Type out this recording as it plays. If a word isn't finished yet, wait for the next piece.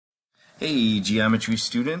Hey geometry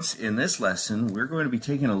students, in this lesson we're going to be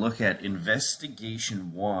taking a look at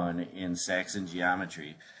investigation 1 in Saxon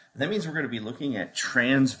geometry. That means we're going to be looking at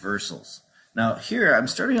transversals. Now here I'm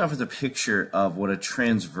starting off with a picture of what a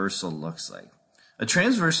transversal looks like. A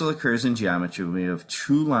transversal occurs in geometry when we have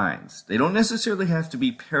two lines. They don't necessarily have to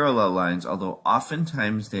be parallel lines, although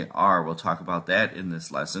oftentimes they are. We'll talk about that in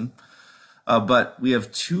this lesson. But we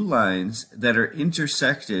have two lines that are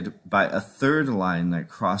intersected by a third line that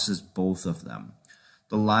crosses both of them.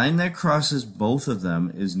 The line that crosses both of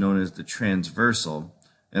them is known as the transversal,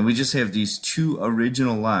 and we just have these two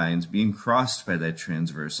original lines being crossed by that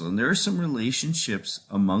transversal. And there are some relationships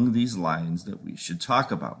among these lines that we should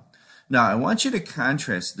talk about. Now, I want you to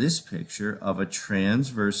contrast this picture of a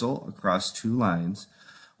transversal across two lines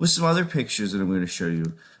with some other pictures that I'm going to show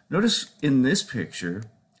you. Notice in this picture,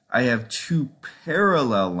 I have two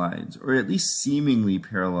parallel lines, or at least seemingly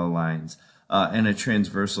parallel lines, and a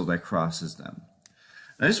transversal that crosses them.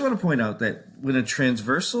 I just want to point out that when a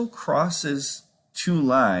transversal crosses two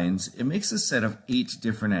lines, it makes a set of 8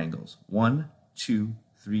 different angles. 1, 2,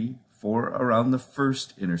 3, 4 around the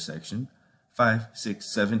first intersection, 5, 6,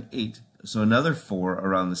 7, 8. So another 4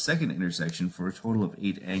 around the second intersection for a total of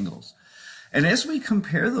 8 angles. And as we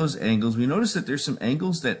compare those angles, we notice that there's some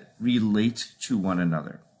angles that relate to one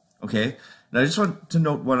another. Okay, now I just want to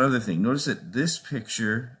note one other thing. Notice that this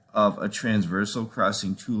picture of a transversal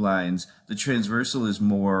crossing two lines, the transversal is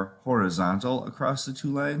more horizontal across the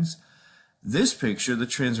two lines. This picture, the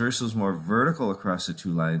transversal is more vertical across the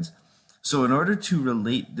two lines. So in order to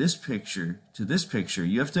relate this picture to this picture,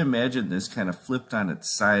 you have to imagine this kind of flipped on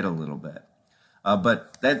its side a little bit.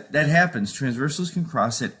 But that happens. Transversals can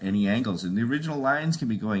cross at any angles, and the original lines can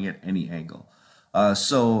be going at any angle.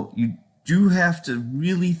 So you do have to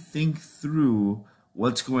really think through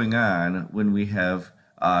what's going on when we have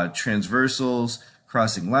transversals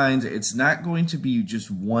crossing lines. It's not going to be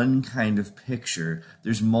just one kind of picture.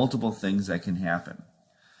 There's multiple things that can happen.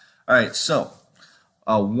 All right, so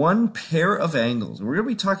one pair of angles. We're going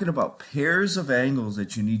to be talking about pairs of angles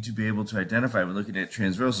that you need to be able to identify when looking at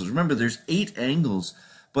transversals. Remember, there's 8 angles,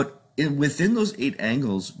 but within those 8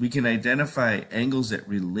 angles, we can identify angles that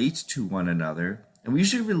relate to one another. And we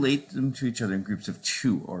usually relate them to each other in groups of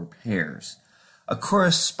 2 or pairs. A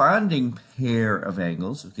corresponding pair of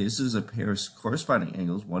angles, okay, this is a pair of corresponding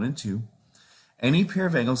angles, 1 and 2. Any pair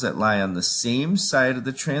of angles that lie on the same side of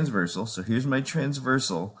the transversal, so here's my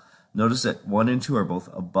transversal. Notice that 1 and 2 are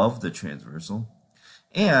both above the transversal,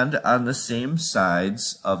 and on the same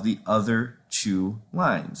sides of the other 2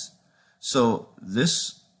 lines. So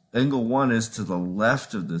this angle 1 is to the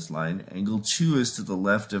left of this line, angle 2 is to the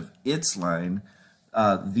left of its line.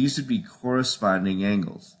 These would be corresponding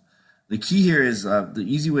angles. The key here is the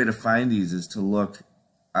easy way to find these is to look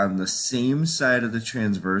on the same side of the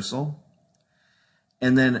transversal,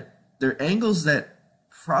 and then they're angles that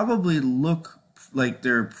probably look like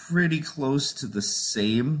they're pretty close to the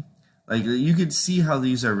same. Like you could see how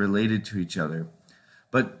these are related to each other.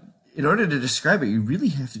 But in order to describe it, you really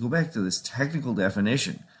have to go back to this technical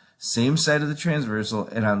definition. Same side of the transversal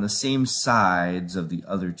and on the same sides of the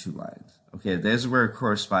other 2 lines. Okay, that's where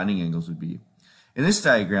corresponding angles would be. In this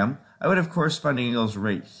diagram, I would have corresponding angles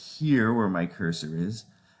right here where my cursor is,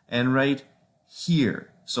 and right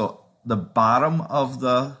here. So the bottom of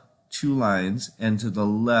the 2 lines and to the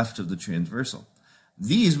left of the transversal.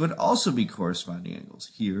 These would also be corresponding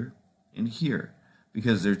angles, here and here,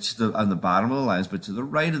 because they're on the bottom of the lines, but to the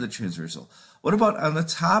right of the transversal. What about on the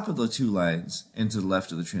top of the 2 lines and to the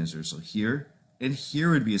left of the transversal? Here and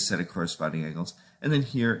here would be a set of corresponding angles, and then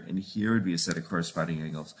here and here would be a set of corresponding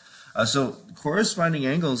angles. So corresponding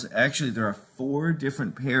angles, actually there are 4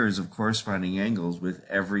 different pairs of corresponding angles with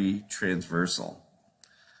every transversal.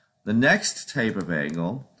 The next type of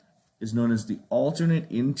angle is known as the alternate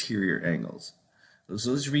interior angles.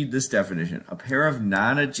 So let's read this definition. A pair of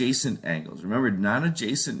non-adjacent angles. Remember,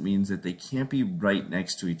 non-adjacent means that they can't be right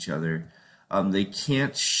next to each other. They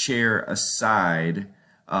can't share a side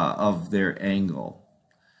of their angle.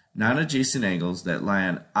 Non-adjacent angles that lie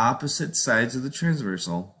on opposite sides of the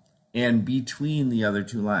transversal and between the other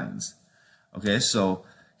 2 lines. Okay, so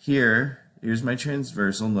here's my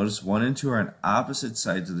transversal. Notice 1 and 2 are on opposite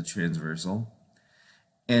sides of the transversal,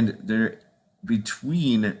 and they're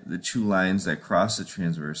between the 2 lines that cross the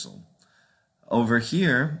transversal. Over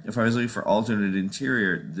here, if I was looking for alternate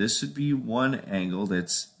interior, this would be one angle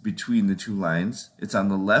that's between the 2 lines. It's on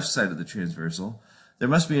the left side of the transversal. There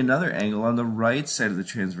must be another angle on the right side of the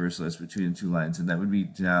transversal that's between the 2 lines, and that would be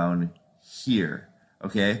down here.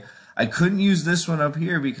 Okay? I couldn't use this one up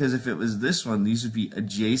here because if it was this one, these would be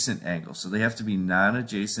adjacent angles. So they have to be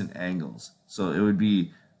non-adjacent angles. So it would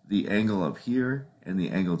be the angle up here and the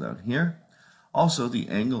angle down here. Also, the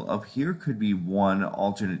angle up here could be one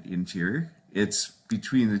alternate interior. It's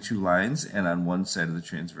between the two lines and on one side of the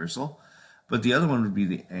transversal. But the other one would be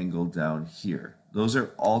the angle down here. Those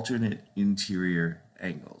are alternate interior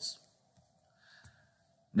angles.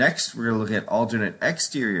 Next, we're going to look at alternate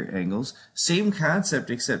exterior angles. Same concept,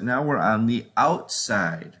 except now we're on the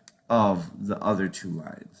outside of the other two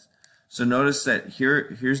lines. So notice that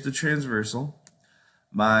here's the transversal.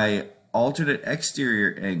 My alternate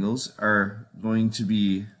exterior angles are going to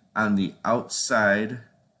be on the outside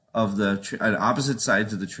of the on opposite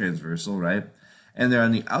sides of the transversal, right? And they're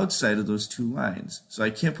on the outside of those two lines. So I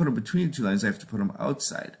can't put them between the two lines, I have to put them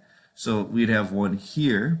outside. So we'd have one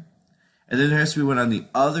here, and then there has to be one on the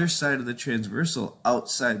other side of the transversal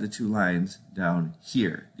outside the two lines down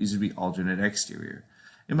here. These would be alternate exterior.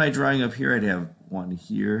 In my drawing up here, I'd have one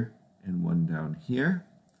here and one down here.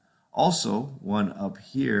 Also, one up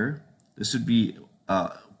here. This would be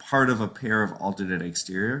part of a pair of alternate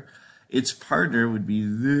exterior. Its partner would be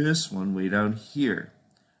this one way down here.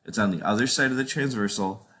 It's on the other side of the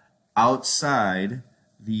transversal, outside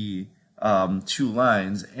the two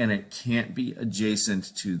lines, and it can't be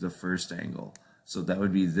adjacent to the first angle. So that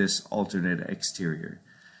would be this alternate exterior.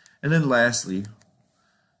 And then lastly,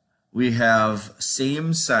 we have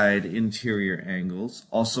same side interior angles,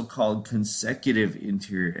 also called consecutive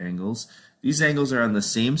interior angles. These angles are on the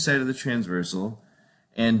same side of the transversal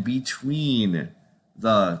and between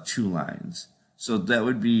the two lines. So that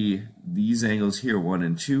would be these angles here, 1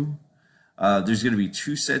 and 2. There's going to be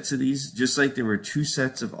two sets of these, just like there were two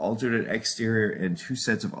sets of alternate exterior and two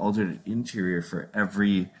sets of alternate interior for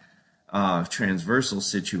every transversal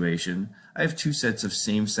situation. I have two sets of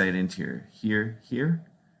same side interior, here, here,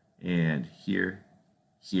 and here,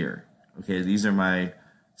 here. Okay, these are my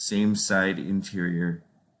same side interior,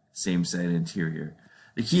 same side interior.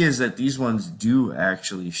 The key is that these ones do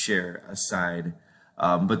actually share a side,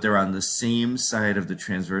 but they're on the same side of the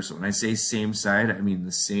transversal. When I say same side, I mean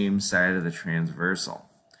the same side of the transversal.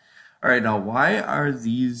 All right, now why are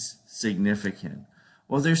these significant?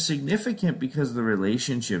 Well, they're significant because of the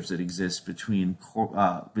relationships that exist between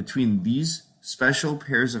these special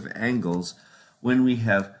pairs of angles when we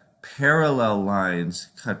have parallel lines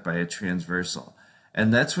cut by a transversal.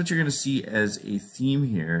 And that's what you're going to see as a theme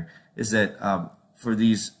here, is that for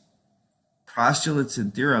these postulates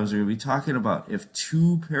and theorems, we're going to be talking about if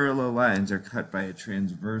two parallel lines are cut by a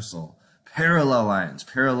transversal. Parallel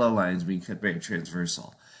lines being cut by a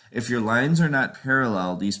transversal. If your lines are not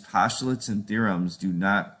parallel, these postulates and theorems do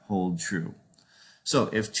not hold true. So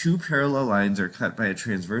if two parallel lines are cut by a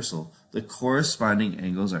transversal, the corresponding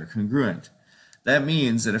angles are congruent. That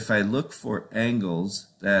means that if I look for angles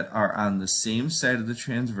that are on the same side of the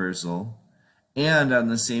transversal and on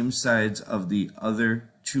the same sides of the other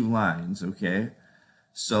two lines, okay?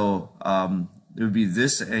 So it would be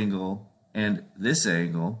this angle and this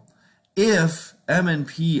angle. If M and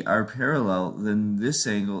P are parallel, then this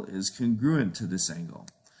angle is congruent to this angle.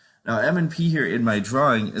 Now M and P here in my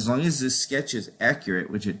drawing, as long as this sketch is accurate,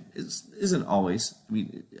 which it isn't always. I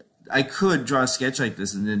mean, I could draw a sketch like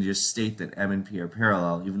this and then just state that M and P are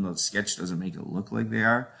parallel, even though the sketch doesn't make it look like they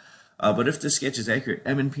are. But if the sketch is accurate,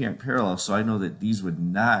 M and P aren't parallel, so I know that these would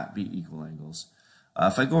not be equal angles.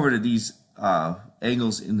 If I go over to these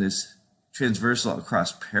angles in this transversal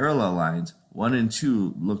across parallel lines, 1 and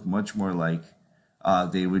 2 look much more like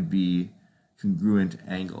they would be congruent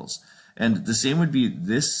angles. And the same would be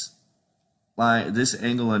this line, this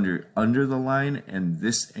angle under the line, and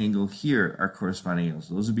this angle here are corresponding angles.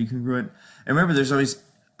 Those would be congruent. And remember, there's always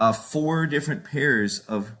 4 different pairs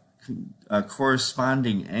of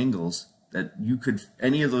corresponding angles that you could,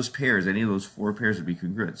 any of those 4 pairs would be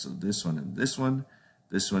congruent. So this one and this one,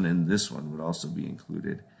 this one and this one would also be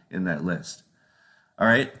included in that list. All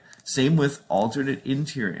right, same with alternate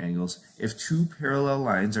interior angles. If two parallel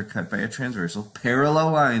lines are cut by a transversal,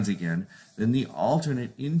 parallel lines again, then the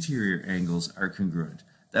alternate interior angles are congruent.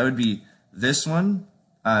 That would be this one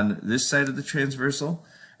on this side of the transversal,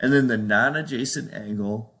 and then the non-adjacent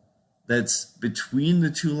angle that's between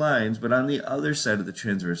the two lines, but on the other side of the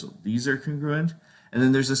transversal. These are congruent. And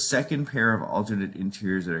then there's a second pair of alternate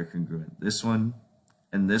interiors that are congruent. This one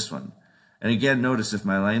and this one. And again, notice if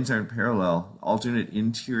my lines aren't parallel, alternate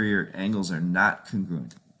interior angles are not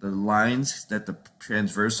congruent. The lines that the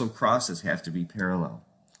transversal crosses have to be parallel.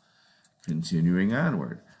 Continuing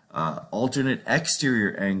onward. Alternate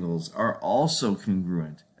exterior angles are also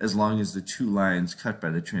congruent as long as the two lines cut by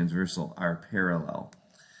the transversal are parallel.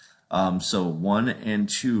 So 1 and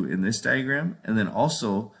 2 in this diagram, and then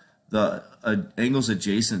also the angles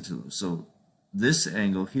adjacent to them. So this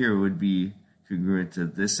angle here would be congruent to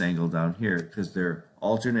this angle down here because they're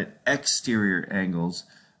alternate exterior angles,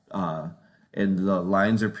 and the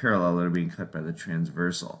lines are parallel that are being cut by the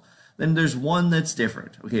transversal. Then there's one that's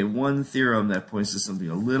different. Okay, one theorem that points to something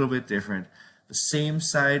a little bit different. The same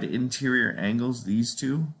side interior angles, these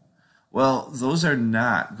two, well, those are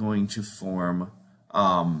not going to form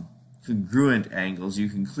congruent angles. You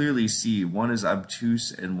can clearly see one is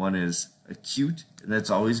obtuse and one is acute, and that's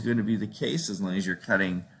always going to be the case as long as you're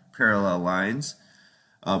cutting parallel lines.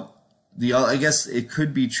 I guess it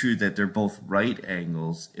could be true that they're both right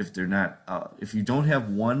angles if they're not. If you don't have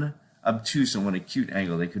one obtuse and one acute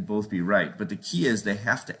angle, they could both be right. But the key is they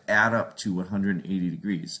have to add up to 180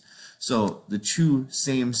 degrees. So the two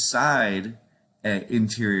same side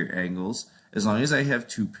interior angles, as long as I have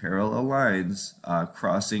two parallel lines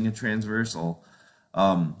crossing a transversal,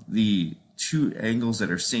 the two angles that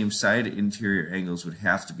are same side interior angles would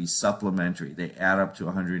have to be supplementary. They add up to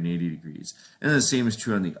 180 degrees. And the same is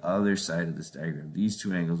true on the other side of this diagram. These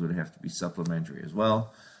two angles would have to be supplementary as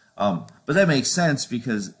well. But that makes sense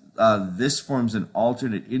because this forms an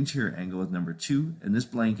alternate interior angle with number 2, and this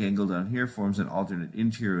blank angle down here forms an alternate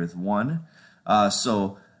interior with 1.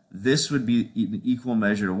 So this would be an equal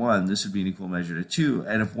measure to 1, this would be an equal measure to 2,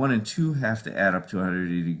 and if 1 and 2 have to add up to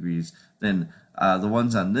 180 degrees, then the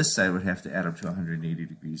ones on this side would have to add up to 180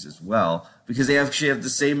 degrees as well, because they actually have the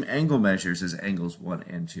same angle measures as angles 1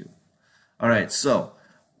 and 2. Alright, so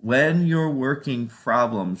when you're working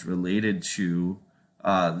problems related to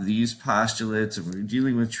these postulates and we're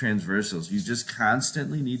dealing with transversals, you just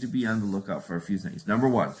constantly need to be on the lookout for a few things. Number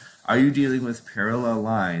one, are you dealing with parallel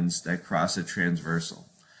lines that cross a transversal?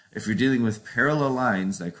 If you're dealing with parallel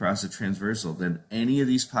lines that cross a transversal, then any of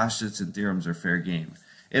these postulates and theorems are fair game.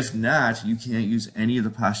 If not, you can't use any of the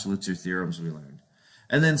postulates or theorems we learned.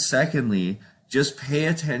 And then secondly, just pay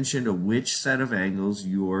attention to which set of angles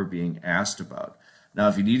you're being asked about. Now,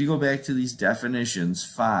 if you need to go back to these definitions,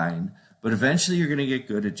 fine, but eventually you're going to get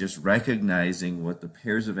good at just recognizing what the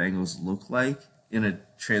pairs of angles look like in a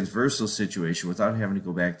transversal situation without having to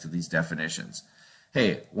go back to these definitions.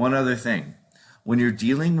 Hey, one other thing. When you're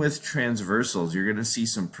dealing with transversals, you're going to see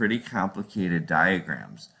some pretty complicated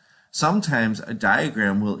diagrams. Sometimes a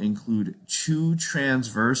diagram will include two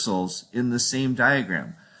transversals in the same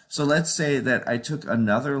diagram. So let's say that I took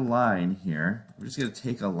another line here. I'm just going to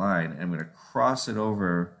take a line and I'm going to cross it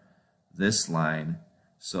over this line.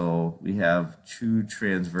 So we have two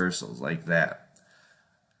transversals like that.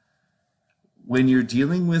 When you're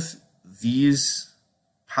dealing with these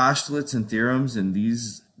postulates and theorems and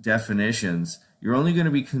these definitions, you're only going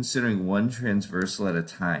to be considering one transversal at a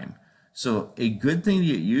time. So a good thing to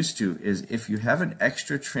get used to is if you have an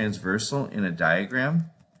extra transversal in a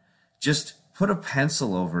diagram, just put a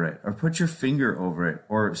pencil over it or put your finger over it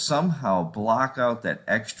or somehow block out that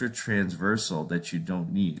extra transversal that you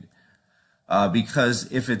don't need.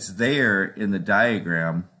 Because if it's there in the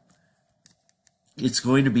diagram, it's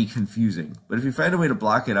going to be confusing. But if you find a way to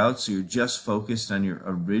block it out so you're just focused on your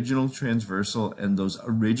original transversal and those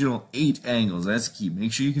original 8 angles, that's key.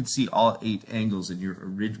 Make sure you can see all 8 angles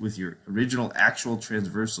in with your original actual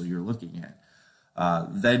transversal you're looking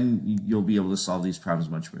at. Then you'll be able to solve these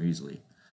problems much more easily.